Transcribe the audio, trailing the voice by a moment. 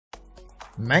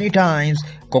Many times,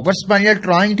 Cocker Spaniel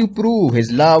trying to prove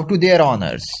his love to their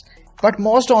owners, but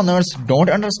most owners don't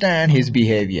understand his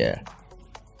behavior.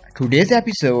 Today's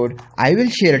episode, I will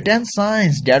share 10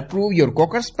 signs that prove your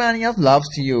Cocker Spaniel loves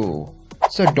you.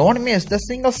 So don't miss the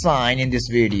single sign in this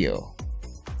video.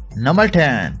 Number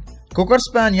 10. Cocker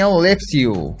Spaniel licks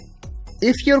you.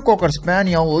 If your Cocker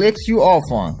Spaniel licks you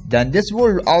often, then this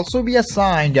will also be a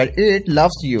sign that it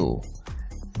loves you.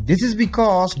 This is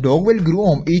because dogs will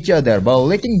groom each other by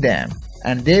licking them,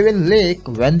 and they will lick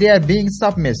when they are being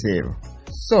submissive.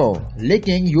 So,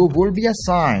 licking you will be a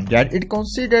sign that it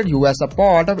considers you as a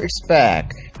part of its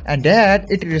pack and that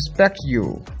it respects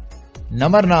you.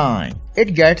 Number 9.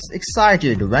 It gets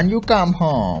excited when you come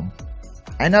home.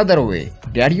 Another way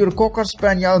that your Cocker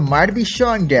Spaniel might be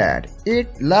showing that it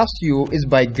loves you is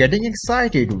by getting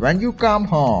excited when you come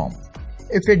home.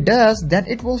 If it does, then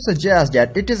it will suggest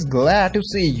that it is glad to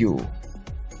see you.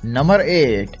 Number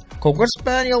 8. Cocker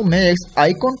Spaniel makes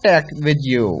eye contact with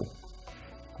you.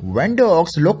 When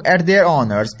dogs look at their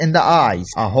owners in the eyes,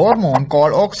 a hormone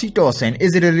called oxytocin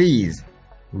is released,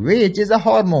 which is a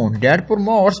hormone that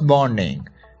promotes bonding.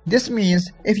 This means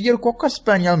if your Cocker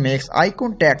Spaniel makes eye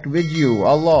contact with you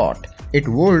a lot, it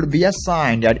would be a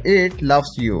sign that it loves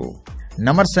you.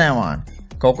 Number 7.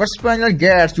 Cocker Spaniel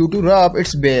gets you to rub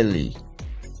its belly.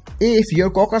 If your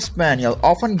Cocker Spaniel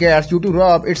often gets you to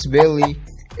rub its belly,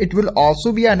 it will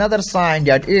also be another sign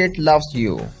that it loves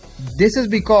you. This is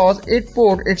because it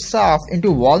put itself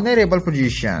into vulnerable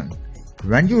position.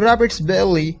 When you rub its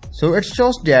belly, so it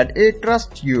shows that it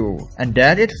trusts you and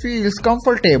that it feels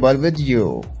comfortable with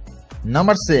you.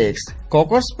 Number 6.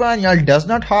 Cocker Spaniel does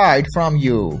not hide from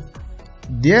you.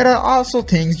 There are also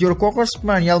things your Cocker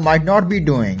Spaniel might not be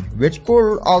doing, which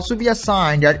could also be a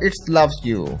sign that it loves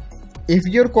you. If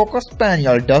your Cocker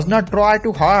Spaniel does not try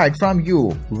to hide from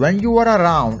you when you are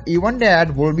around, even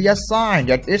that will be a sign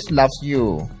that it loves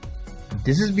you.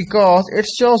 This is because it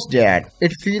shows that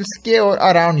it feels secure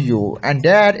around you and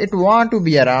that it wants to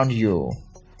be around you.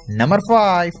 Number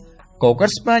 5. Cocker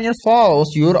Spaniel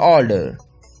follows your order.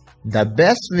 The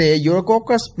best way your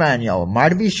Cocker Spaniel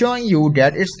might be showing you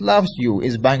that it loves you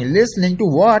is by listening to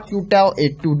what you tell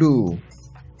it to do.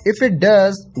 If it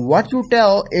does what you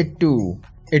tell it to,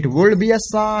 it will be a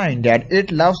sign that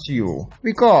it loves you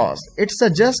because it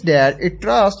suggests that it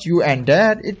trusts you and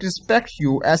that it respects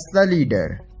you as the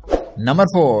leader. Number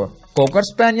 4. Cocker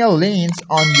Spaniel leans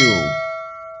on you.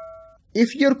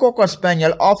 If your Cocker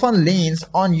Spaniel often leans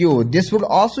on you, this will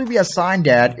also be a sign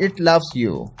that it loves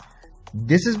you.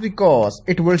 This is because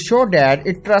it will show that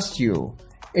it trusts you.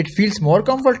 It feels more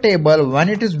comfortable when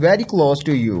it is very close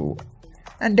to you,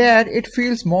 and that it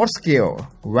feels more secure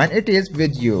when it is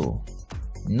with you.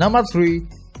 Number 3.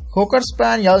 Cocker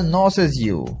Spaniel noses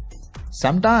you.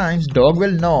 Sometimes dog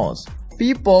will nose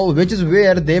people, which is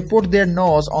where they put their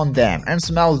nose on them and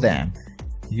smell them,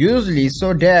 usually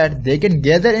so that they can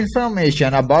gather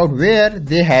information about where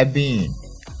they have been.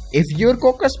 If your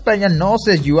Cocker Spaniel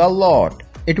noses you a lot,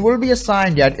 it will be a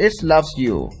sign that it loves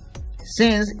you,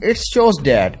 since it shows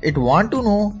that it wants to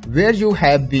know where you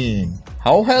have been,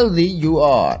 how healthy you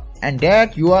are, and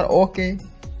that you are okay.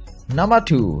 Number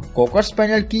 2. Cocker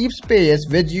Spaniel keeps pace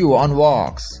with you on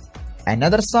walks.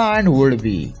 Another sign would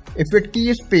be if it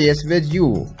keeps pace with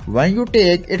you when you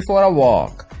take it for a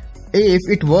walk. If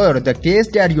it were the case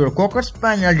that your Cocker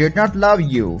Spaniel did not love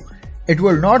you, it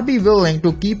will not be willing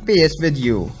to keep pace with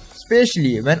you,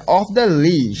 especially when off the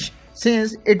leash,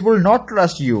 since it will not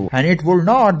trust you and it will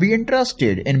not be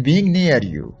interested in being near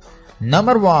you.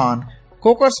 Number 1.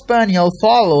 Cocker Spaniel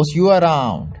follows you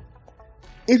around.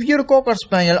 If your Cocker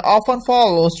Spaniel often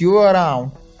follows you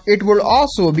around, it will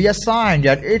also be a sign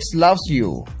that it loves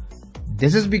you.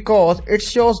 This is because it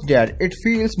shows that it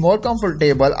feels more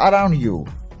comfortable around you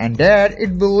and that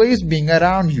it believes being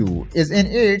around you is in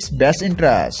its best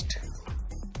interest.